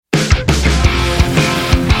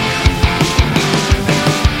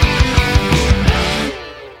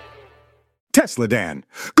TeslaDan.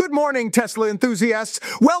 Good morning, Tesla enthusiasts.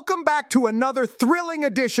 Welcome back to another thrilling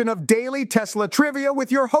edition of Daily Tesla Trivia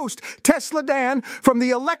with your host, TeslaDan, from the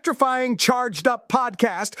electrifying Charged Up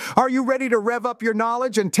podcast. Are you ready to rev up your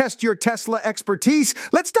knowledge and test your Tesla expertise?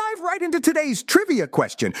 Let's dive right into today's trivia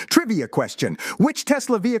question. Which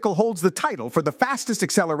Tesla vehicle holds the title for the fastest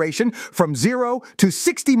acceleration from 0 to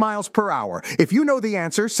 60 miles per hour? If you know the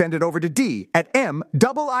answer, send it over to d@mitv.com.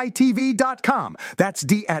 That's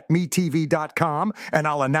d@metv.com. And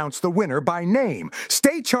I'll announce the winner by name.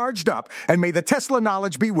 Stay charged up, and may the Tesla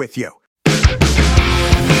knowledge be with you.